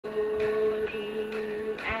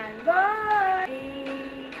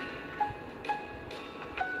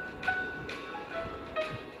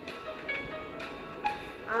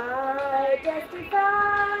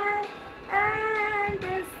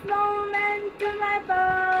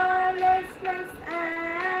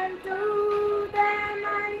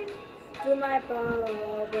my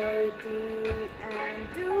poverty and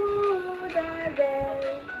to the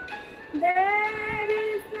well. There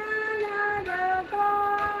is none other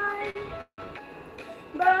God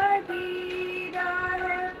but Thee, Thou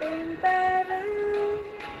help in peril,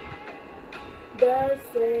 the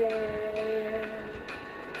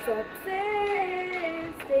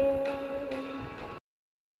self-subsisting.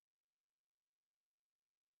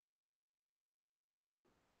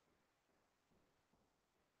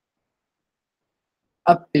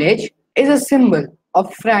 A pledge is a symbol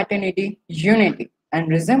of fraternity, unity, and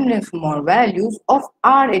resemblance to more values of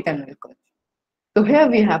our eternal culture. So here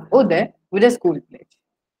we have Uday with a school pledge.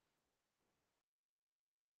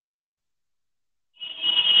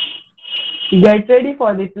 Get ready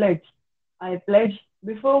for the pledge. I pledge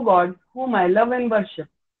before God, whom I love and worship,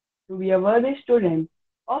 to be a worthy student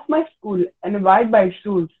of my school and abide by its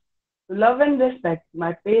rules, to love and respect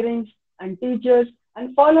my parents and teachers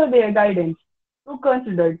and follow their guidance, to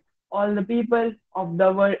consider all the people of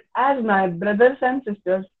the world as my brothers and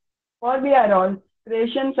sisters, for we are all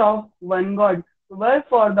creations of one God, to work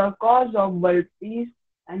for the cause of world peace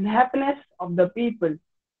and happiness of the people,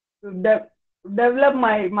 to, to develop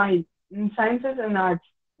my mind in sciences and arts,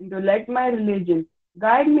 and to let my religion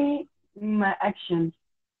guide me in my actions,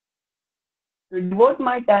 to devote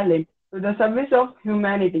my talent to the service of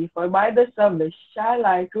humanity, for by the service shall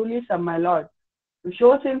I truly serve my Lord, to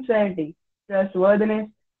show sincerity, trustworthiness,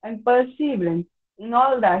 and perseverance in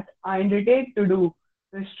all that I undertake to do,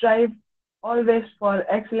 to strive always for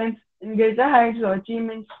excellence in greater heights or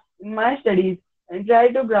achievements in my studies, and try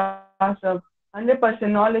to grasp up 100%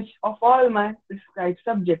 knowledge of all my prescribed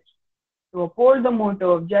subjects, to uphold the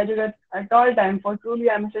motto of Jai Jagat at all times, for truly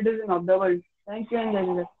I am a citizen of the world. Thank you and Jai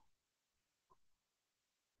Jagat.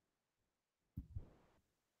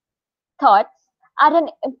 Thoughts are an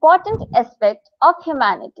important aspect of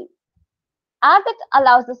humanity, as it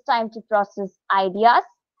allows us time to process ideas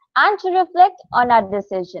and to reflect on our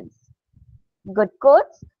decisions. Good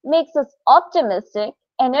quotes makes us optimistic,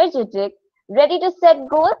 energetic, ready to set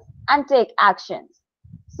goals and take actions.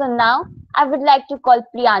 So now I would like to call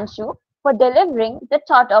Priyanshu for delivering the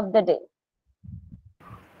thought of the day.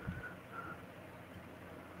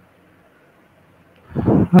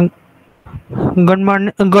 Good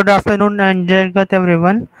morning, good afternoon, and Jai Hind,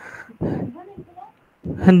 everyone.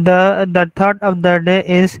 The thought of the day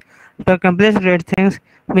is to accomplish great things.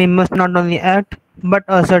 We must not only act but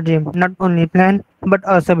also dream, not only plan but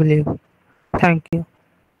also believe. Thank you.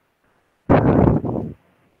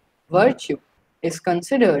 Virtue is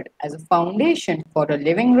considered as a foundation for a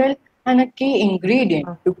living well and a key ingredient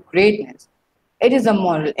to greatness. It is the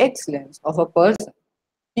moral excellence of a person.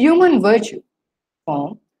 Human virtue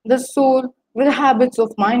form the soul with habits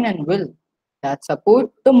of mind and will that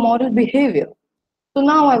support the moral behavior. So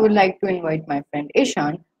now I would like to invite my friend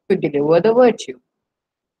Ishan to deliver the virtue.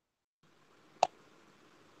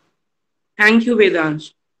 Thank you,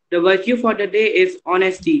 Vedansh. The virtue for the day is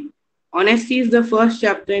honesty. Honesty is the first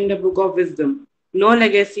chapter in the book of wisdom. No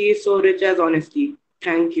legacy is so rich as honesty.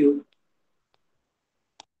 Thank you.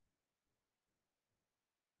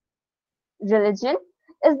 Religion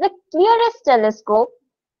is the clearest telescope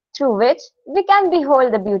through which we can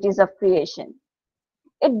behold the beauties of creation.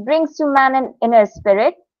 It brings to man an inner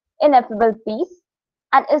spirit, ineffable peace,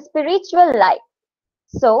 and a spiritual life.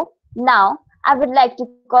 So now I would like to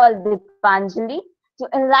call Dipanjali to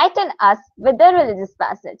enlighten us with the religious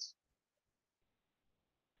passage.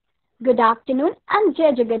 Good afternoon and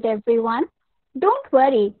Jai Jagat everyone. Don't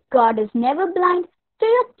worry, God is never blind to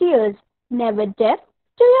your tears, never deaf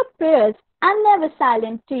to your prayers, and never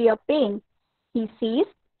silent to your pain. He sees,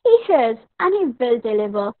 He hears, and He will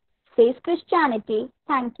deliver, says Christianity.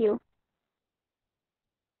 Thank you.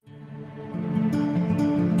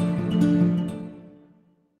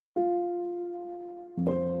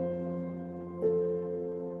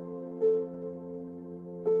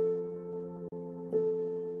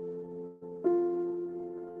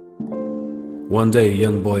 One day, a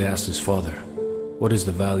young boy asked his father, "What is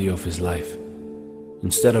the value of his life?"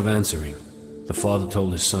 Instead of answering, the father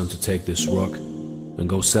told his son to take this rock and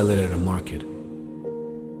go sell it at a market.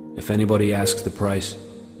 If anybody asks the price,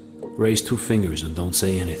 raise 2 fingers and don't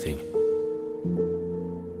say anything.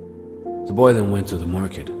 The boy then went to the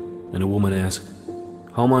market, and a woman asked,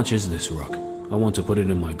 "How much is this rock? I want to put it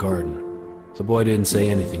in my garden." The boy didn't say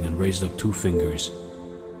anything and raised up 2 fingers.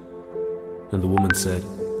 And the woman said,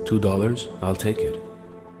 $2, I'll take it.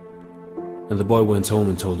 And the boy went home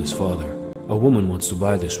and told his father, "A woman wants to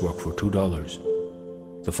buy this rock for $2.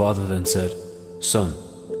 The father then said, "Son,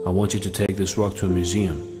 I want you to take this rock to a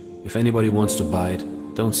museum. If anybody wants to buy it,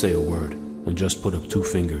 don't say a word and just put up 2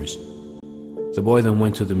 fingers." The boy then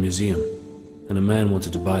went to the museum, and a man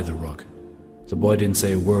wanted to buy the rock. The boy didn't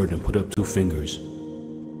say a word and put up two fingers.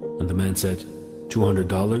 And the man said,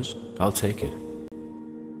 $200? I'll take it.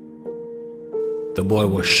 The boy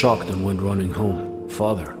was shocked and went running home.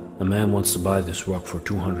 Father, a man wants to buy this rock for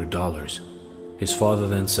 $200. His father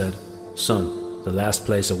then said, Son, the last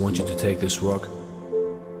place I want you to take this rock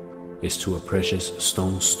is to a precious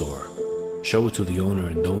stone store. Show it to the owner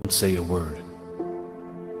and don't say a word.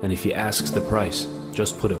 And if he asks the price,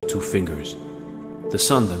 just put up two fingers. The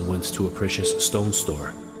son then went to a precious stone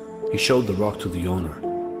store. He showed the rock to the owner.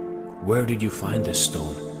 Where did you find this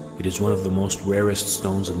stone? It is one of the most rarest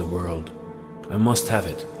stones in the world. I must have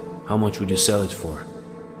it. How much would you sell it for?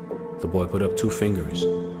 The boy put up two fingers,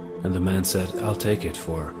 and the man said, I'll take it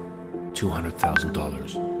for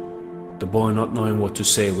 $200,000. The boy, not knowing what to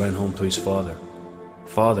say, ran home to his father.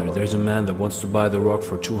 Father, there's a man that wants to buy the rock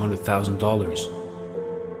for $200,000.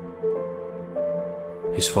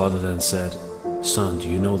 His father then said, Son, do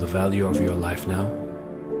you know the value of your life now?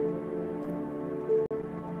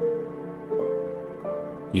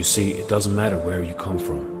 You see, it doesn't matter where you come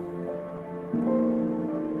from,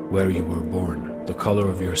 where you were born, the color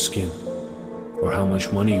of your skin, or how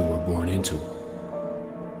much money you were born into.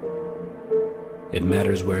 It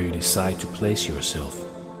matters where you decide to place yourself,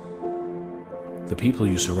 the people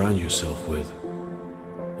you surround yourself with,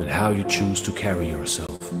 and how you choose to carry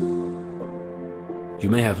yourself. You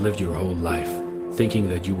may have lived your whole life thinking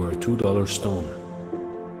that you were a $2 stone.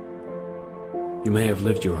 You may have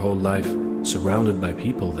lived your whole life surrounded by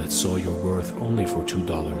people that saw your worth only for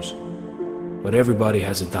 $2. But everybody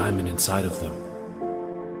has a diamond inside of them.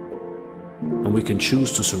 And we can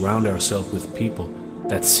choose to surround ourselves with people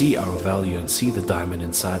that see our value and see the diamond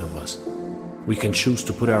inside of us. We can choose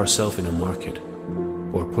to put ourselves in a market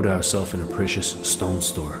or put ourselves in a precious stone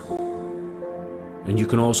store. And you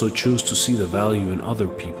can also choose to see the value in other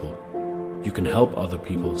people. You can help other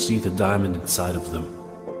people see the diamond inside of them.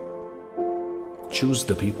 Choose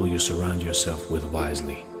the people you surround yourself with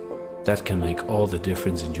wisely. That can make all the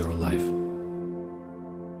difference in your life.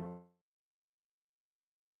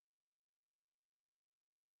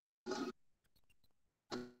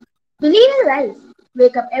 Believe in life.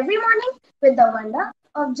 Wake up every morning with the wonder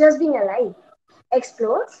of just being alive.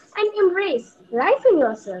 Explore and embrace life in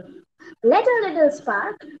yourself. Let a little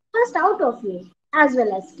spark burst out of you, as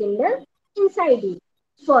well as kindle inside you.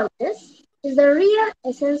 For this is the real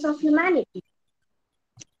essence of humanity.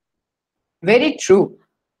 Very true.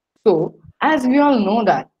 So, as we all know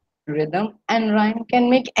that rhythm and rhyme can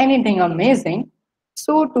make anything amazing,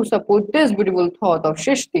 so to support this beautiful thought of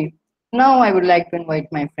Shishti, now I would like to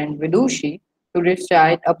invite my friend Vidushi to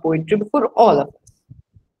recite a poetry before all of us.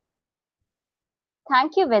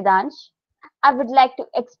 Thank you, Vedansh. I would like to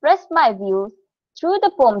express my views through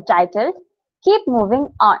the poem titled Keep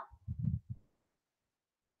Moving On.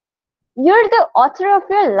 You're the author of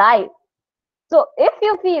your life. So if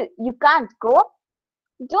you feel you can't go,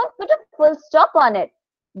 don't put a full stop on it.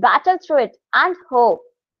 Battle through it and hope.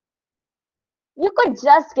 You could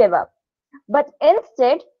just give up, but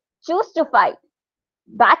instead choose to fight.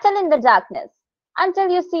 Battle in the darkness until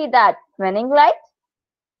you see that winning light.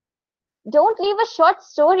 Don't leave a short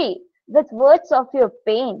story with words of your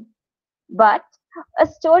pain, but a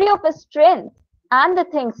story of a strength and the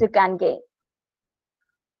things you can gain.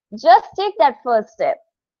 Just take that first step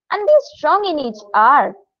and be strong in each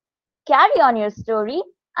hour. Carry on your story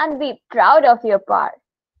and be proud of your part.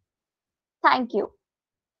 Thank you.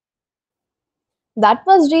 That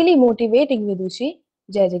was really motivating, Vidushi,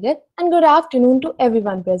 Jai Jagat, and good afternoon to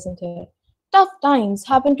everyone present here. Tough times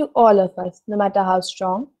happen to all of us, no matter how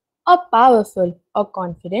strong or powerful or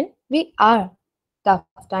confident we are. Tough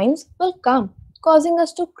times will come, causing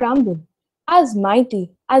us to crumble. As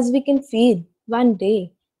mighty as we can feel one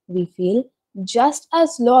day, we feel just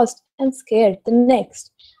as lost and scared the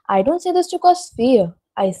next. I don't say this to cause fear.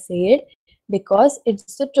 I say it because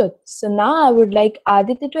it's the truth. So now I would like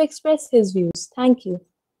Aditya to express his views. Thank you.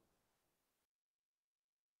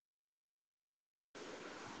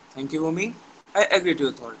 Thank you, Umi. I agree to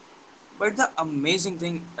your thought. But the amazing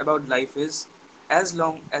thing about life is, as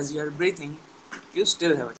long as you are breathing, you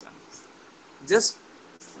still have a chance. Just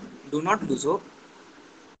do not lose hope.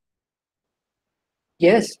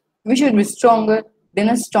 Yes, we should be stronger than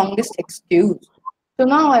a strongest excuse. So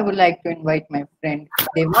now I would like to invite my friend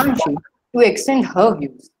Devanshi to extend her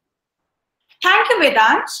views. Thank you,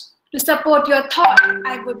 Vedansh. To support your thought,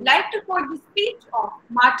 I would like to quote the speech of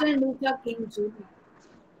Martin Luther King Jr.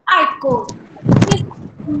 I quote, "This is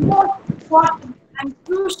the most important and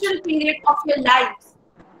crucial period of your lives.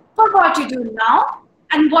 For what you do now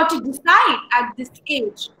and what you decide at this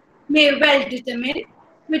age may well determine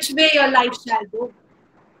which way your life shall go.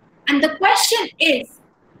 And the question is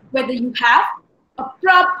whether you have a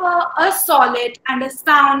proper, a solid, and a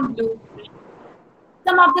sound blueprint.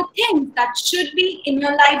 Some of the things that should be in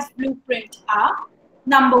your life's blueprint are: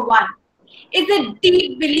 number one, is a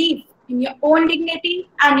deep belief in your own dignity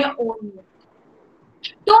and your own worth.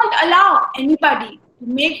 Don't allow anybody to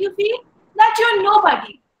make you feel that you're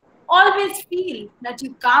nobody. Always feel that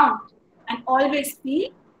you count, and always feel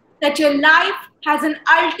that your life has an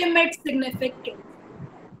ultimate significance.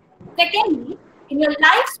 Secondly, in your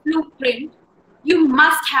life's blueprint, you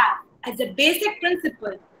must have as a basic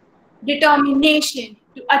principle determination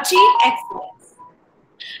to achieve excellence.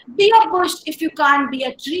 Be a bush if you can't be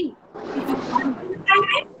a tree. If you can't be a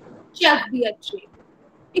pirate, just be a tree.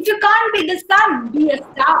 If you can't be the sun, be a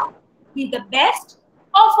star. Be the best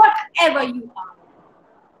of whatever you are.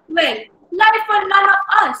 Well, life for none of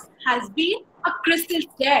us has been a crystal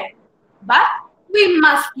stair, but we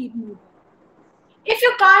must keep moving. If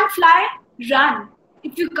you can't fly, run.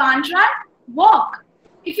 If you can't run, walk.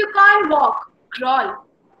 If you can't walk, crawl.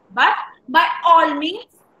 But by all means,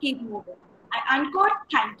 keep moving. I unquote,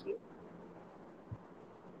 thank you.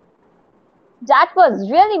 That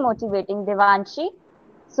was really motivating, Devanshi.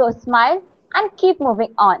 So smile and keep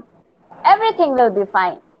moving on. Everything will be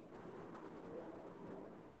fine.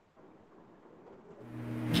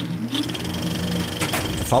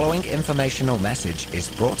 The following informational message is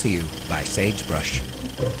brought to you by Sagebrush.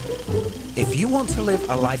 If you want to live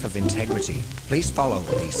a life of integrity, please follow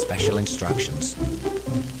these special instructions.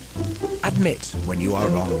 Admit when you are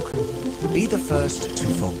wrong. Be the first to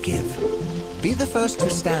forgive. Be the first to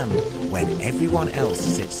stand when everyone else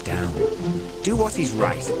sits down. Do what is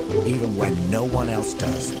right, even when no one else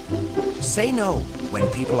does. Say no when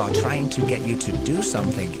people are trying to get you to do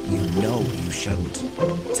something you know you shouldn't.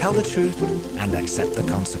 Tell the truth and accept the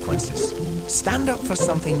consequences. Stand up for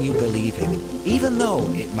something you believe in, even though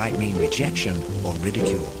it might mean rejection or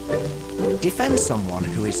ridicule. Defend someone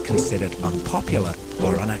who is considered unpopular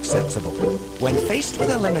or unacceptable. When faced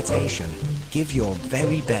with a limitation, give your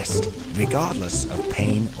very best, regardless of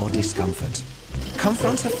pain or discomfort.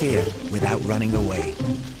 Confront a fear without running away.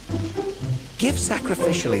 Give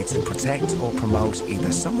sacrificially to protect or promote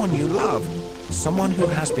either someone you love, someone who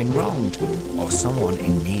has been wronged, or someone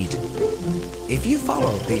in need. If you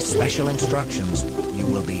follow these special instructions, you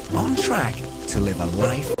will be on track to live a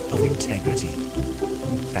life of integrity.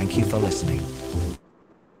 Thank you for listening.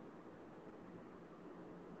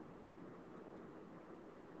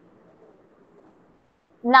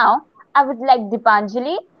 Now, I would like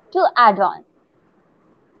Dipanjali to add on.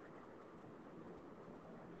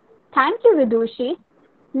 Thank you, Vidushi.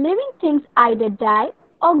 Living things either die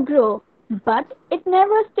or grow, but it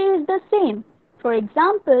never stays the same. For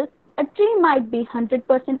example, a tree might be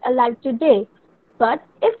 100% alive today, but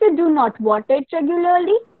if you do not water it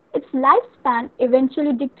regularly, its lifespan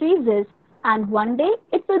eventually decreases and one day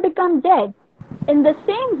it will become dead. In the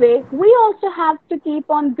same way, we also have to keep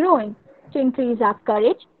on growing to increase our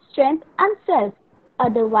courage, strength, and self.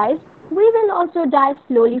 Otherwise, we will also die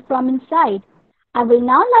slowly from inside. I will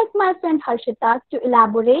now like my friend Harshita to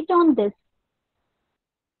elaborate on this.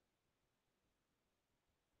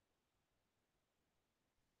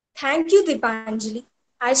 Thank you, Dipanjali.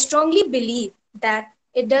 I strongly believe that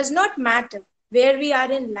it does not matter where we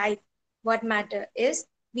are in life. What matters is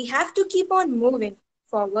we have to keep on moving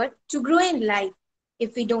forward to grow in life.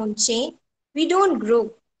 If we don't change, we don't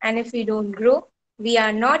grow. And if we don't grow, we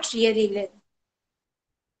are not really living.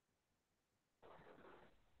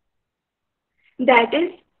 That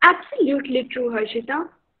is absolutely true, Harshita.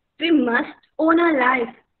 We must own our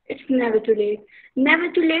life. It's never too late.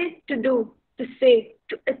 Never too late to do, to say,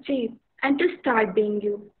 to achieve, and to start being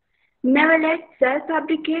you. Never let self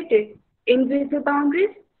fabricated, invisible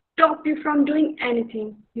boundaries stop you from doing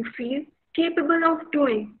anything you feel capable of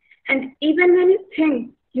doing. And even when you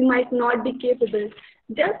think you might not be capable,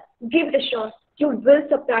 just give it a shot. You will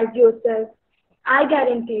surprise yourself. I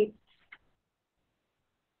guarantee.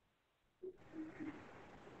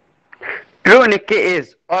 True, Nikki,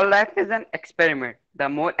 is all life is an experiment. The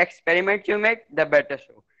more experiment you make, the better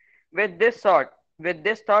show. With this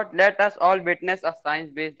thought, let us all witness a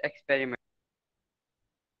science-based experiment.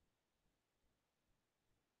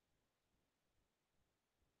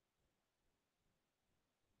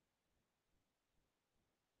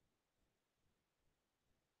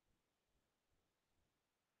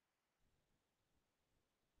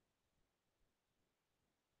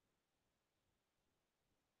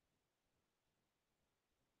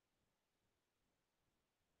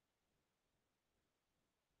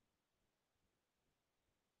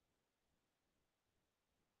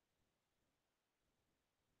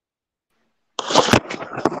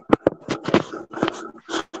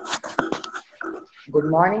 Good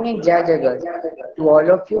morning and Jai Jagat to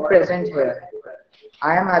all of you present here.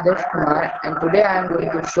 I am Adarsh Kumar and today I am going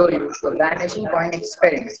to show you the vanishing coin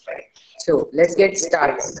experiment. So let's get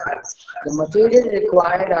started. The materials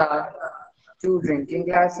required are two drinking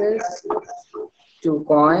glasses, two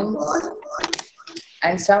coins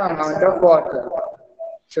and some amount of water.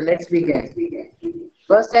 So let's begin.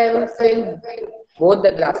 First I will fill both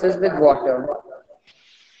the glasses with water.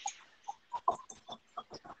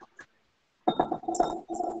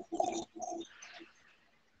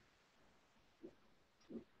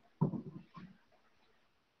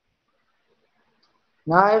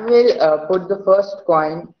 Now I will put the first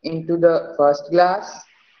coin into the first glass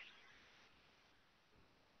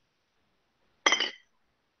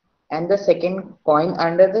and the second coin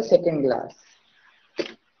under the second glass.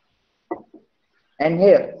 And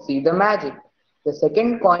here, see the magic. The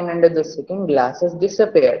second coin under the second glass has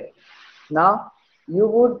disappeared. Now you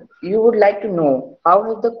would like to know how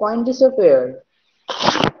has the coin disappeared?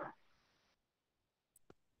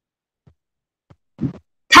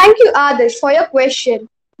 Thank you, Adarsh, for your question.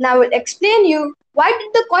 Now I will explain you why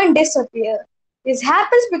did the coin disappear. This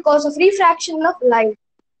happens because of refraction of light.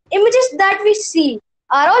 Images that we see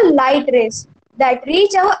are all light rays that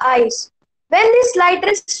reach our eyes. When these light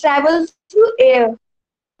rays travel through air,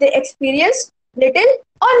 they experience little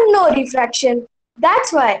or no refraction.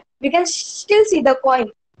 That's why we can still see the coin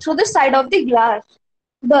through the side of the glass.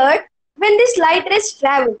 But when these light rays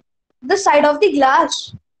travel the side of the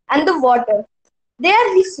glass and the water, they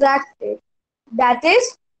are refracted. That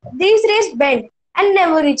is, these rays bend and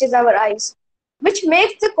never reaches our eyes, which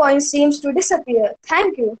makes the coin seems to disappear.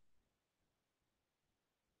 Thank you.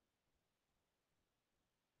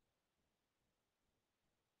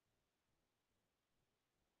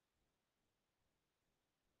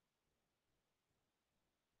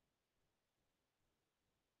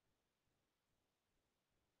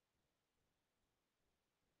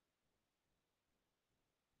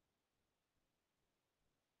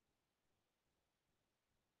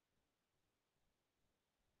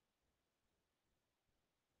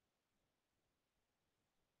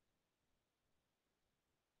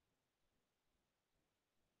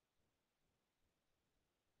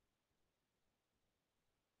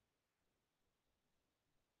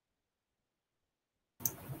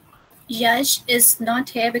 Yash is not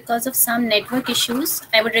here because of some network issues.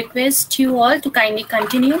 I would request you all to kindly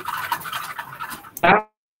continue.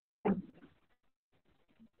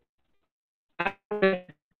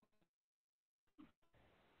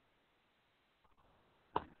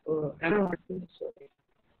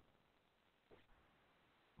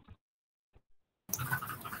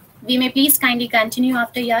 We may please kindly continue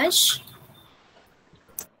after Yash.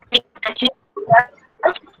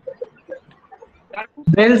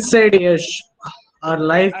 Well said, Yash. Our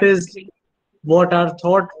life is what our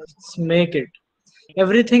thoughts make it.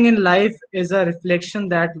 Everything in life is a reflection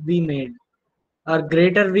that we made. Our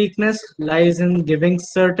greater weakness lies in giving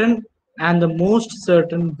certain, and the most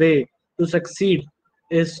certain way to succeed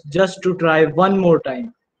is just to try one more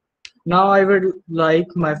time. Now I would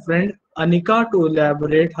like my friend Anika to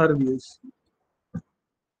elaborate her views.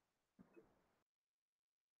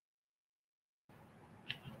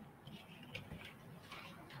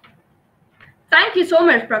 Thank you so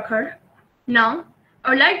much, Prakhar. Now,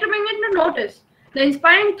 I would like to bring into notice the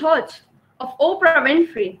inspiring thoughts of Oprah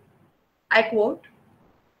Winfrey. I quote,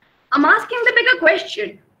 I'm asking the bigger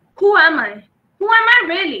question, who am I? Who am I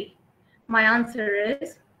really? My answer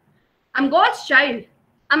is, I'm God's child.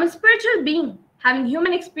 I'm a spiritual being having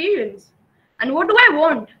human experience. And what do I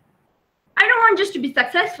want? I don't want just to be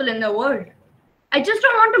successful in the world. I just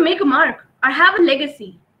don't want to make a mark or have a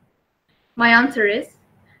legacy. My answer is,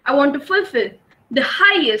 I want to fulfill the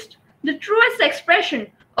highest, the truest expression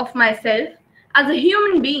of myself as a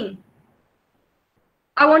human being.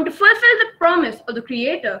 I want to fulfill the promise of the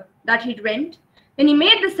Creator that He dreamt when He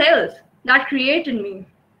made the cells that created me.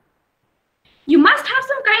 You must have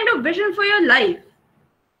some kind of vision for your life.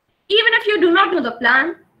 Even if you do not know the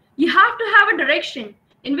plan, you have to have a direction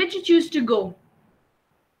in which you choose to go.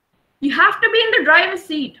 You have to be in the driver's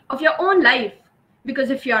seat of your own life, because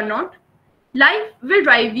if you are not, life will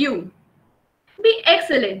drive you. Be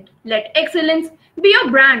excellent. Let excellence be your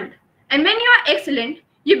brand. And when you are excellent,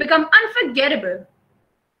 you become unforgettable.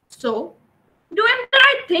 So, doing the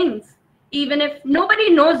right things, even if nobody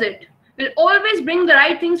knows it, will always bring the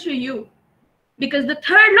right things to you. Because the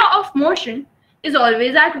third law of motion is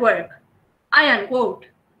always at work. I unquote.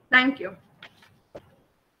 Thank you.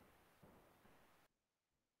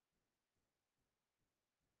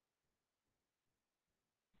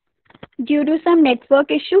 Due to some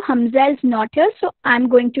network issue, Hamza is not here, so I'm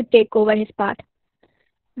going to take over his part.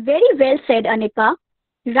 Very well said, Anika.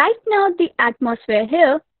 Right now, the atmosphere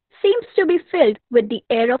here seems to be filled with the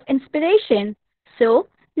air of inspiration. So,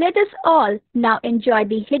 let us all now enjoy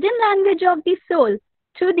the hidden language of the soul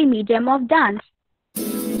through the medium of dance.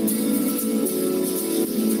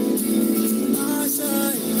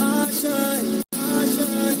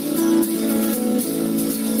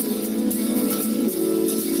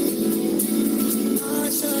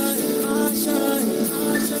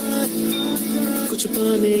 कुछ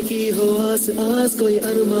पाने की हो आस आस कोई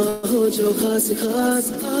अरमा हो जो खास खास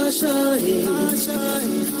आशाएं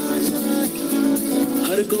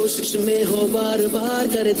हर कोशिश में हो बार बार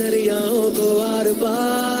करे दरियाओं को आर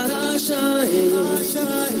पार आशाएं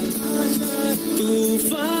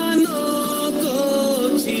तूफानों को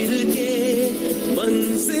चीर के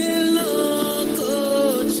मंजिलों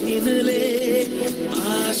को छीन ले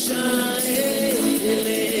आशाएं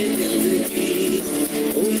ले दिल की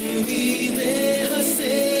उम्मीदें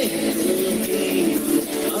हंसे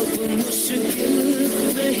अब मुश्किल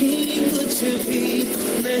नहीं कुछ भी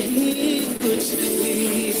नहीं कुछ भी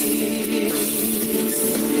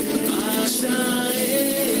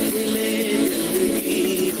आशाएं ले दिल की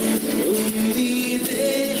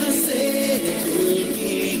उम्मीदें हंसे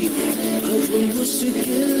अब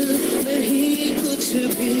मुश्किल नहीं कुछ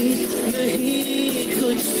भी नहीं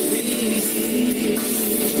कुछ भी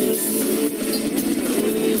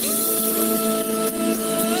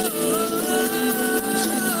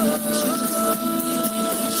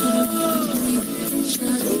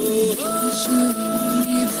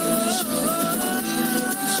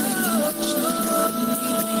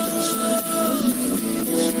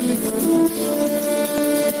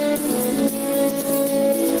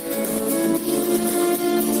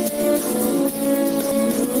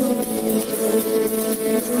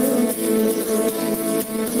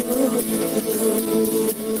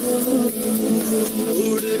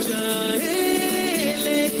उड़ जाए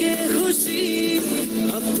लेके खुशी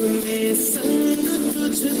अपने संग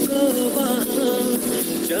तुझको वहाँ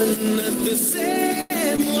जन्नत से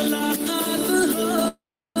मुलाकात हो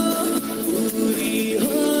पूरी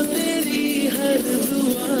हो तेरी हर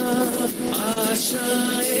दुआ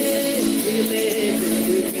आशाएं ले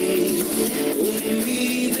दिल की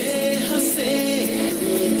उम्मीदें हंसे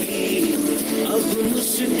अब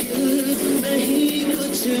मुश्किल नहीं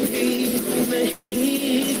कुछ भी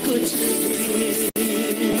नहीं कुछ भी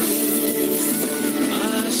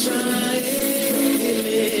आशाएं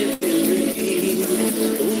ले दिल की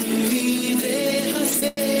उम्मीदें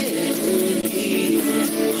हंसे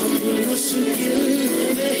अब मुश्किल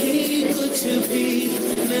नहीं कुछ भी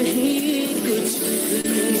नहीं कुछ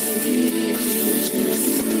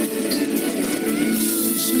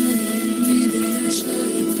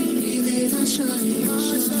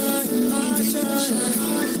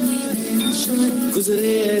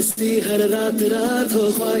गुजरे ऐसी हर रात रात हो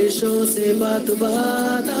ख्वाहिशों से बात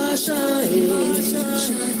बात आशाएं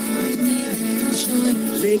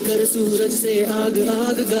लेकर सूरज से आग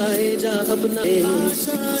आग गाए जा अपना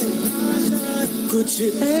कुछ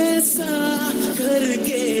ऐसा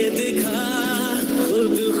करके दिखा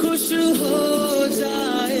खुद खुश हो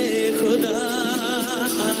जाए खुदा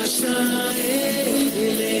आशाएं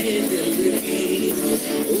ले दिल की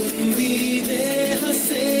उम्मीदें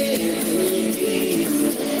हंसे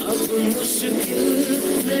अब मुश्किल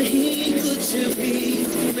नहीं कुछ भी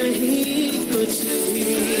नहीं कुछ भी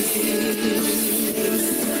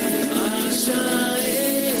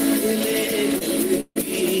आशाएं ले दिल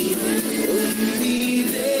की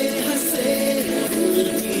उम्मीदें हंसे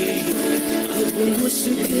अब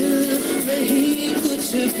मुश्किल नहीं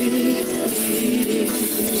कुछ भी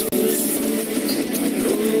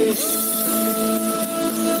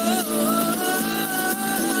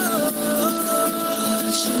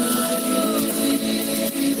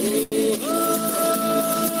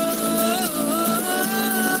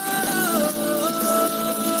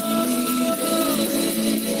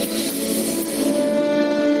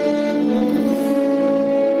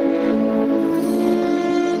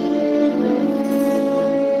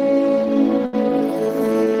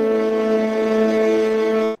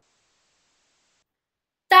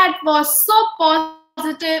That was so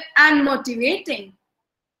positive and motivating.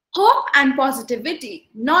 Hope and positivity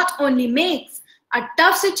not only makes a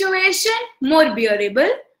tough situation more bearable,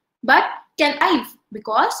 but can live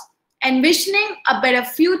because envisioning a better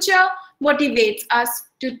future motivates us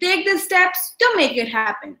to take the steps to make it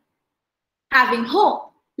happen. Having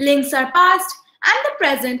hope links our past and the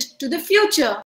present to the future.